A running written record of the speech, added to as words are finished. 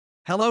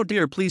Hello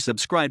dear, please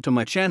subscribe to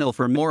my channel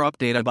for more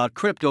update about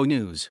crypto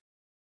news.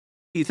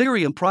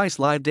 Ethereum price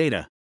live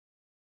data.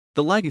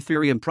 The live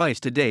Ethereum price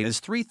today is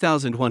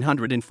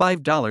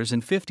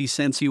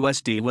 $3,105.50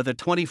 USD with a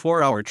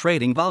 24-hour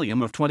trading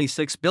volume of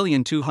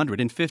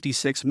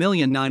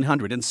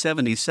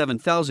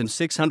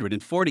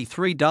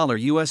 $26,256,977,643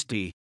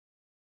 USD.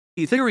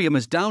 Ethereum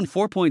is down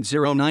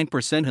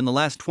 4.09% in the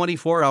last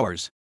 24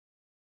 hours.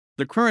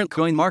 The current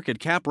coin market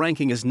cap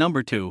ranking is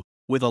number 2,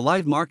 with a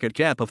live market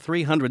cap of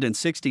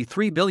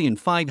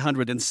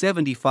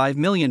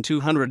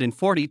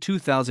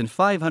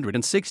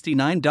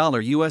 $363,575,242,569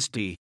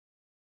 USD.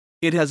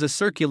 It has a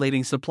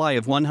circulating supply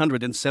of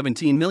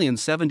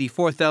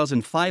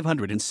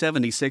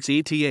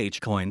 117,074,576 ETH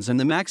coins and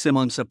the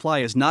maximum supply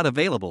is not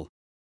available.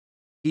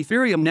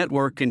 Ethereum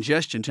network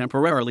congestion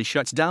temporarily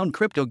shuts down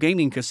crypto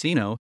gaming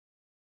casino.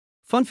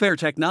 Funfair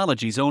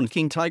Technologies' own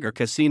KingTiger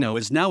Casino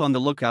is now on the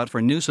lookout for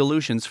new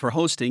solutions for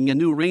hosting a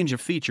new range of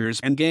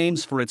features and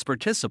games for its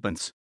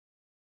participants.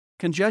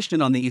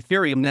 Congestion on the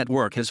Ethereum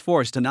network has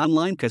forced an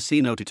online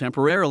casino to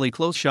temporarily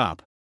close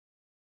shop.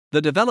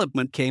 The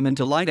development came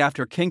into light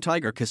after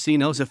KingTiger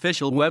Casino's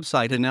official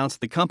website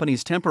announced the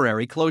company's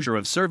temporary closure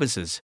of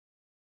services.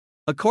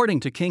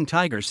 According to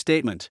KingTiger's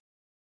statement,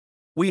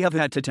 "We have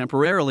had to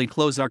temporarily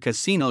close our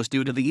casinos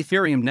due to the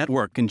Ethereum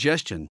network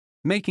congestion,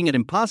 making it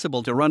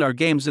impossible to run our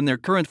games in their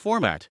current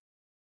format."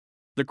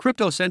 The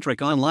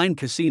crypto-centric online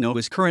casino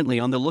is currently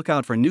on the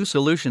lookout for new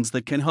solutions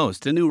that can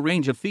host a new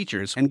range of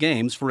features and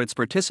games for its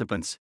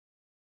participants.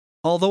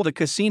 Although the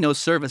casino's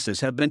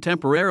services have been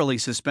temporarily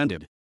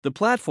suspended, the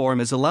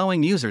platform is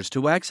allowing users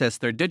to access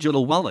their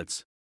digital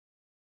wallets.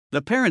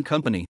 The parent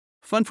company,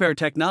 Funfair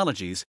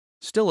Technologies,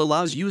 still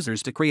allows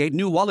users to create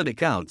new wallet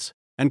accounts,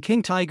 and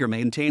KingTiger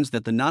maintains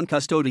that the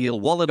non-custodial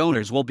wallet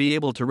owners will be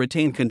able to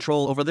retain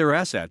control over their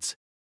assets.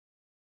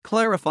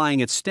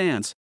 Clarifying its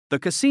stance, the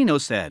casino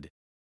said,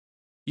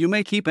 "You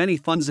may keep any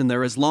funds in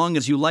there as long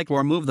as you like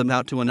or move them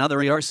out to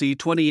another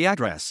ERC-20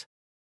 address."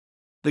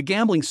 The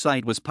gambling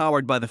site was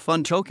powered by the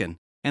Fun token,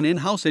 an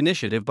in-house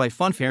initiative by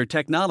Funfair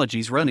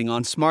Technologies running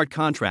on smart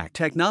contract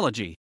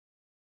technology.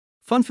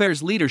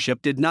 Funfair's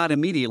leadership did not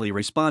immediately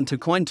respond to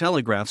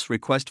Cointelegraph's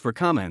request for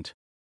comment.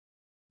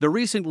 The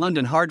recent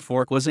London hard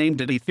fork was aimed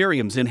at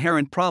Ethereum's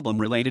inherent problem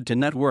related to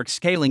network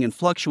scaling and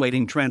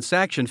fluctuating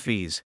transaction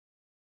fees.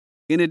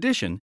 In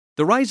addition,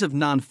 the rise of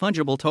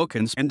non-fungible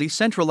tokens and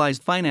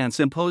decentralized finance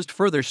imposed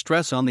further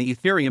stress on the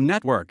Ethereum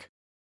network.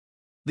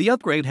 The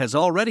upgrade has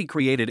already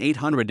created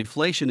 800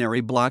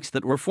 deflationary blocks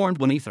that were formed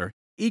when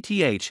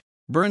ETH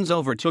burns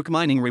overtook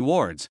mining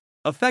rewards,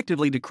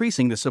 effectively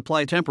decreasing the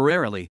supply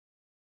temporarily.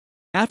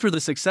 After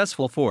the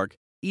successful fork,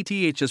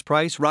 ETH's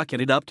price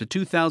rocketed up to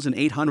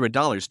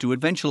 $2,800 to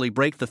eventually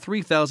break the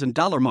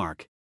 $3,000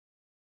 mark.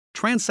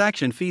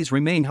 Transaction fees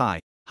remain high,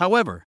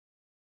 however.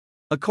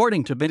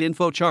 According to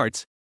BitInfo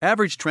charts,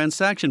 average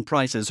transaction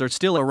prices are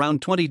still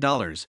around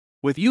 $20,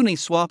 with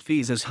Uniswap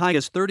fees as high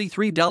as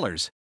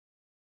 $33.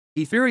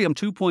 Ethereum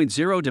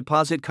 2.0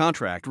 deposit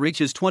contract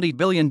reaches $20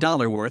 billion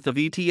worth of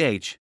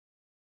ETH.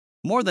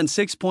 More than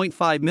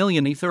 6.5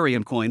 million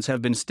Ethereum coins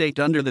have been staked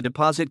under the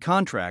deposit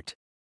contract.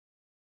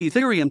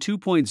 Ethereum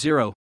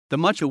 2.0, the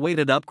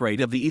much-awaited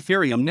upgrade of the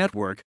Ethereum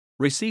network,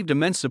 received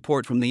immense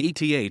support from the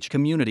ETH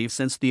community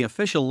since the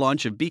official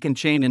launch of Beacon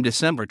Chain in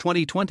December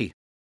 2020.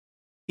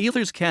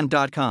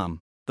 Etherscan.com,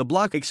 the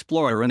block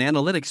explorer and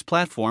analytics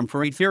platform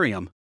for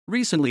Ethereum,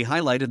 recently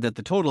highlighted that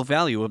the total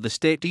value of the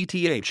staked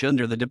ETH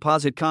under the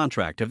deposit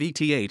contract of ETH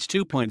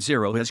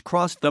 2.0 has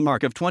crossed the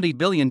mark of $20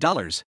 billion.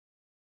 Ethereum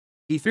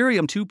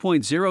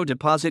 2.0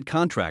 deposit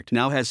contract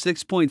now has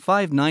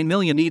 6.59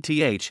 million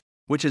ETH,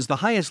 which is the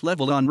highest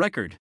level on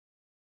record.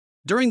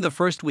 During the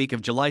first week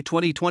of July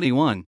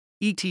 2021,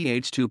 ETH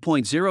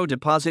 2.0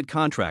 deposit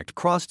contract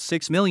crossed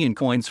 6 million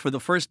coins for the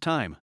first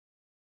time.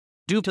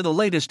 Due to the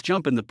latest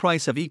jump in the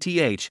price of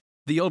ETH,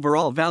 the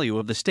overall value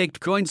of the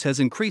staked coins has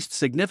increased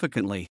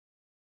significantly.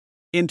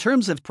 In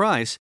terms of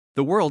price,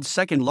 the world's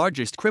second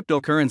largest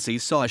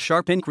cryptocurrency saw a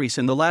sharp increase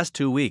in the last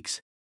 2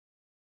 weeks.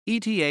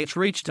 ETH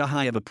reached a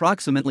high of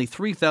approximately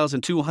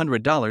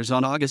 $3,200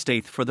 on August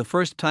 8 for the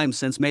first time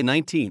since May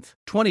 19,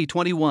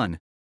 2021.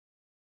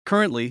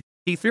 Currently,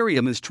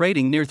 Ethereum is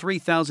trading near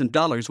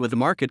 $3,000 with a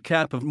market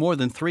cap of more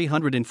than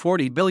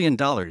 $340 billion.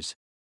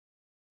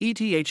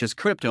 ETH's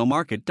crypto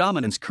market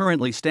dominance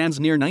currently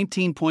stands near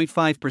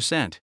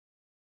 19.5%.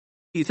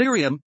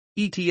 Ethereum,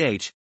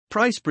 ETH,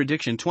 price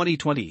prediction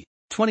 2020,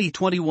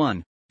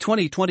 2021,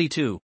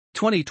 2022,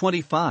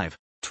 2025,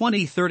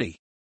 2030.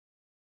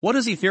 What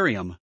is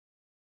Ethereum?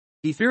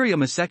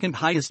 Ethereum is second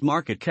highest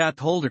market cap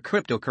holder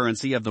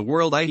cryptocurrency of the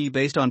world, i.e.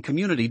 based on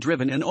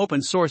community-driven and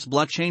open-source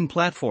blockchain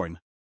platform.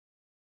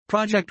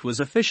 Project was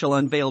officially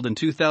unveiled in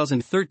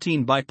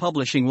 2013 by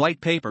publishing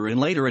white paper and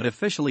later it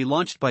officially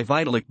launched by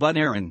Vitalik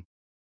Buterin.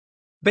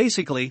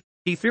 Basically,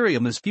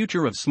 Ethereum is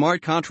future of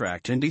smart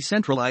contract and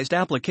decentralized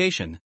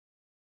application.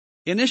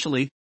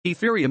 Initially,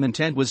 Ethereum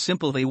intent was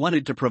simple: they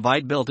wanted to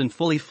provide built and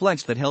fully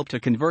flex that helped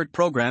to convert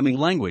programming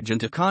language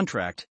into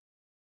contract.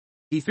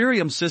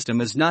 Ethereum system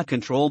is not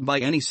controlled by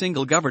any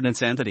single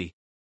governance entity.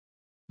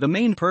 The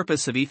main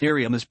purpose of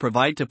Ethereum is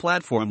provide a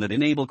platform that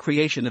enable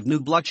creation of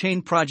new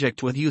blockchain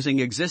project with using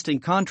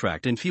existing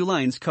contract and few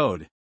lines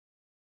code.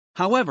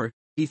 However,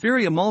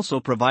 Ethereum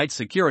also provides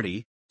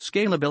security,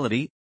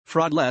 scalability,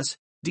 fraudless,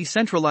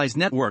 decentralized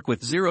network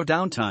with zero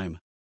downtime.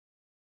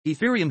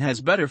 Ethereum has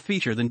better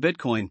feature than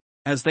Bitcoin,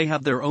 as they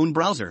have their own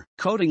browser,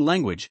 coding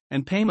language,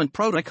 and payment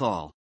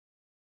protocol.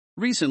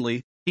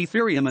 Recently,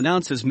 Ethereum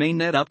announces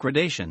mainnet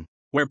upgradation,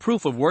 where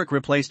proof of work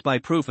replaced by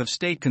proof of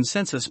stake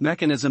consensus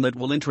mechanism that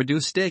will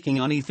introduce staking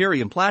on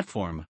Ethereum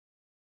platform.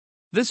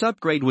 This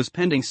upgrade was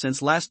pending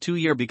since last 2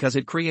 years because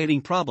it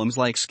creating problems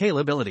like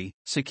scalability,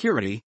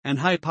 security, and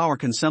high power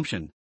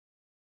consumption.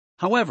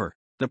 However,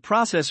 the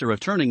processor of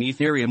turning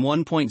Ethereum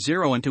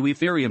 1.0 into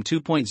Ethereum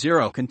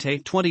 2.0 can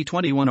take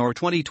 2021 or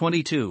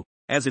 2022,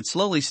 as it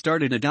slowly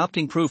started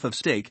adopting proof of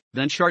stake,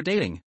 then shard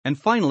dating, and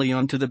finally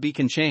onto the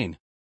beacon chain.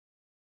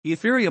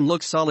 Ethereum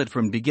looks solid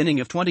from beginning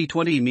of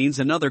 2020 means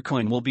another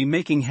coin will be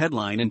making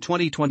headline in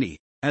 2020,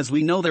 as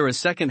we know they're a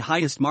second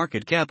highest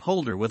market cap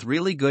holder with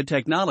really good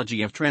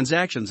technology of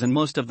transactions and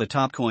most of the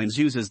top coins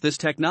uses this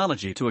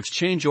technology to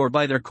exchange or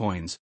buy their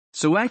coins.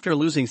 So after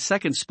losing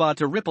second spot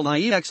to Ripple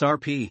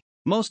IEXRP,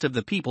 most of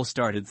the people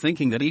started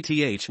thinking that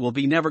ETH will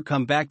be never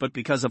come back, but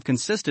because of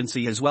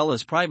consistency as well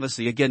as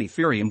privacy again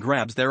Ethereum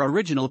grabs their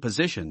original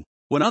position,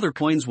 when other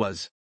coins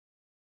was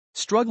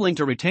struggling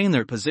to retain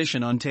their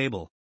position on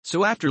table.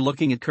 So after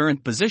looking at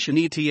current position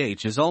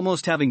ETH is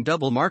almost having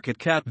double market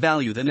cap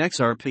value than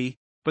XRP,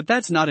 but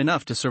that's not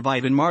enough to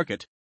survive in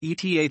market.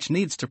 ETH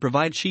needs to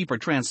provide cheaper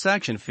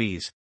transaction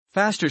fees,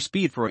 faster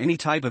speed for any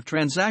type of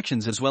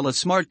transactions as well as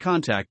smart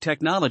contract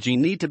technology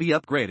need to be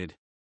upgraded.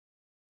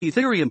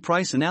 Ethereum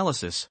price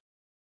analysis.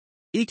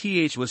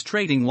 ETH was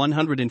trading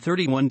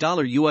 $131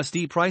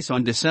 USD price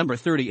on December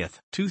 30,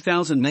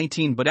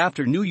 2019, but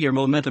after New Year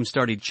momentum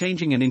started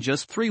changing and in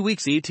just 3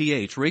 weeks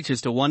ETH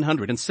reaches to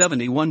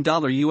 $171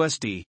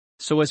 USD,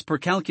 so as per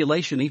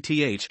calculation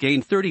ETH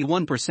gained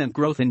 31%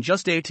 growth in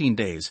just 18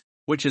 days,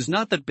 which is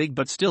not that big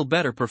but still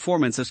better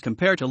performance as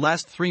compared to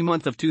last 3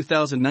 months of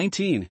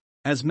 2019.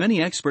 As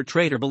many expert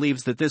trader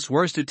believes that this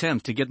worst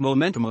attempt to get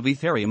momentum of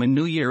Ethereum in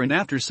New Year and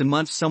after some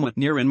months somewhat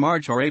near in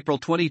March or April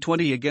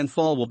 2020 again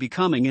fall will be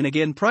coming and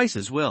again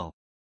prices will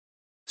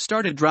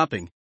started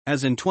dropping,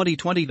 as in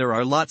 2020 there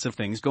are lots of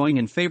things going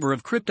in favor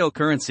of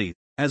cryptocurrency,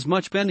 as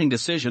much pending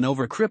decision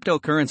over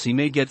cryptocurrency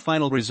may get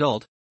final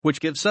result,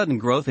 which gives sudden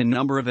growth in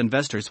number of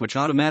investors which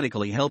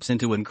automatically helps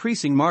into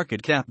increasing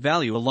market cap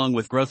value along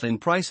with growth in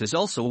prices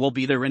also will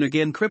be there and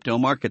again crypto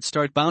markets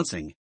start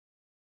bouncing.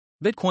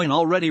 Bitcoin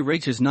already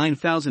reaches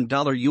 $9,000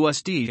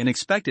 USD and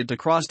expected to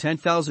cross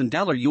 $10,000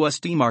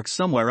 USD mark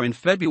somewhere in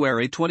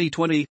February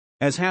 2020,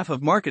 as half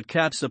of market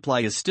cap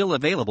supply is still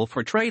available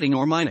for trading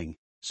or mining,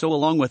 so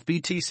along with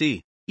BTC,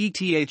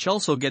 ETH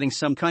also getting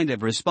some kind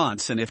of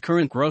response and if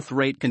current growth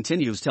rate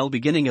continues till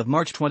beginning of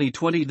March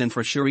 2020 then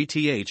for sure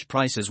ETH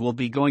prices will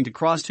be going to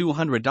cross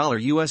 $200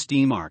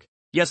 USD mark.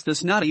 Yes,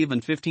 this not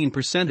even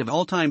 15% of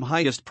all-time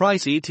highest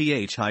price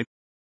ETH hype.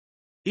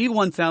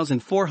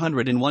 $1,401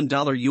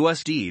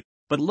 USD.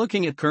 But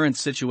looking at current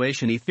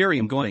situation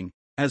Ethereum going,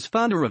 as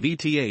founder of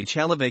ETH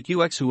Elevate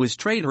UX who is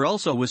trader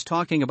also was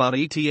talking about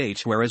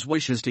ETH whereas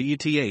wishes to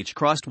ETH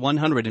crossed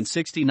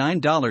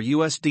 $169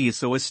 USD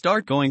so is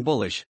start going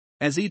bullish,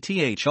 as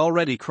ETH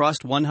already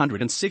crossed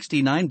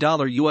 $169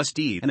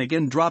 USD and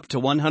again dropped to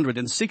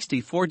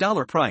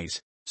 $164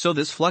 price, so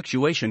this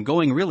fluctuation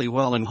going really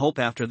well and hope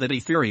after that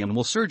Ethereum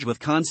will surge with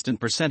constant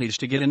percentage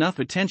to get enough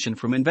attention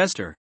from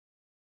investor.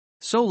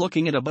 So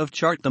looking at above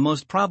chart the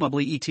most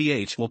probably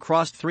ETH will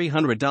cross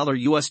 $300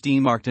 USD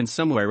marked in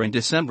somewhere in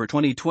December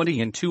 2020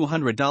 and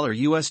 $200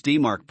 USD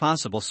mark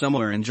possible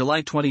somewhere in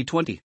July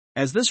 2020,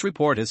 as this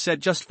report is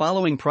set just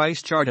following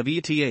price chart of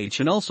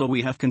ETH and also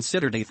we have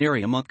considered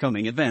Ethereum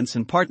upcoming events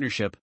and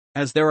partnership,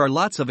 as there are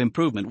lots of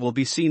improvement will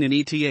be seen in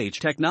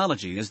ETH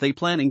technology as they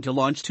planning to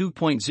launch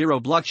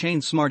 2.0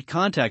 blockchain smart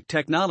contract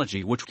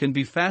technology which can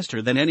be faster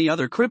than any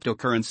other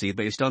cryptocurrency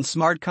based on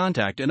smart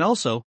contract and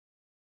also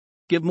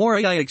give more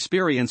AI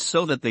experience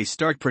so that they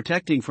start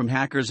protecting from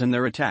hackers and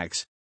their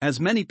attacks, as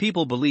many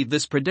people believe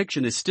this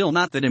prediction is still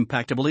not that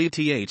impactable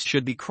ETH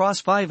should be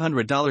cross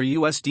 $500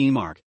 USD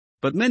mark,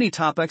 but many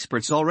top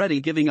experts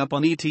already giving up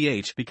on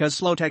ETH because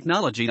slow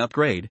technology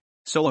upgrade,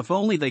 so if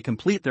only they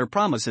complete their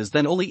promises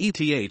then only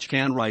ETH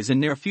can rise in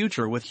near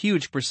future with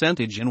huge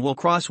percentage and will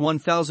cross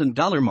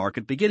 $1,000 mark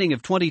at beginning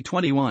of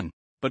 2021,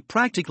 but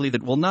practically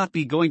that will not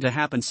be going to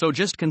happen so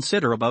just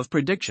consider above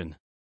prediction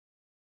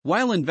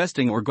while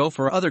investing or go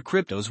for other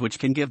cryptos which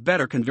can give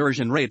better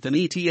conversion rate than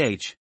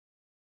ETH.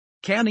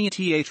 Can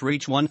ETH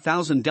reach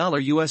 $1,000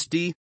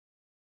 USD?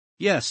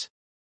 Yes.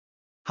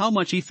 How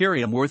much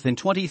Ethereum worth in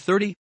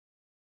 2030?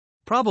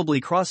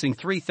 Probably crossing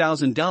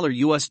 $3,000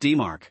 USD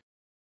mark.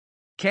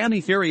 Can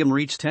Ethereum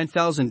reach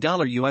 $10,000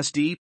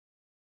 USD?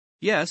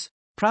 Yes,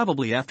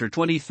 probably after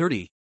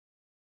 2030.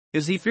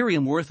 Is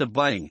Ethereum worth of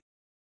buying?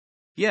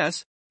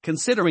 Yes,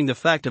 considering the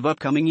fact of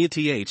upcoming ETH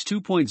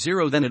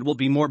 2.0 then it will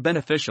be more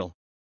beneficial.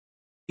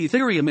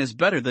 Ethereum is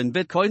better than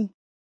Bitcoin?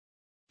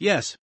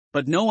 Yes,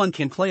 but no one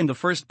can claim the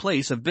first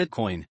place of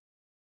Bitcoin.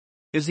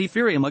 Is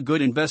Ethereum a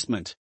good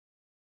investment?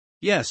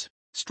 Yes,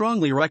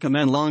 strongly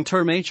recommend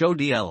long-term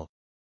HODL.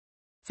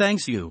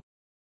 Thanks you.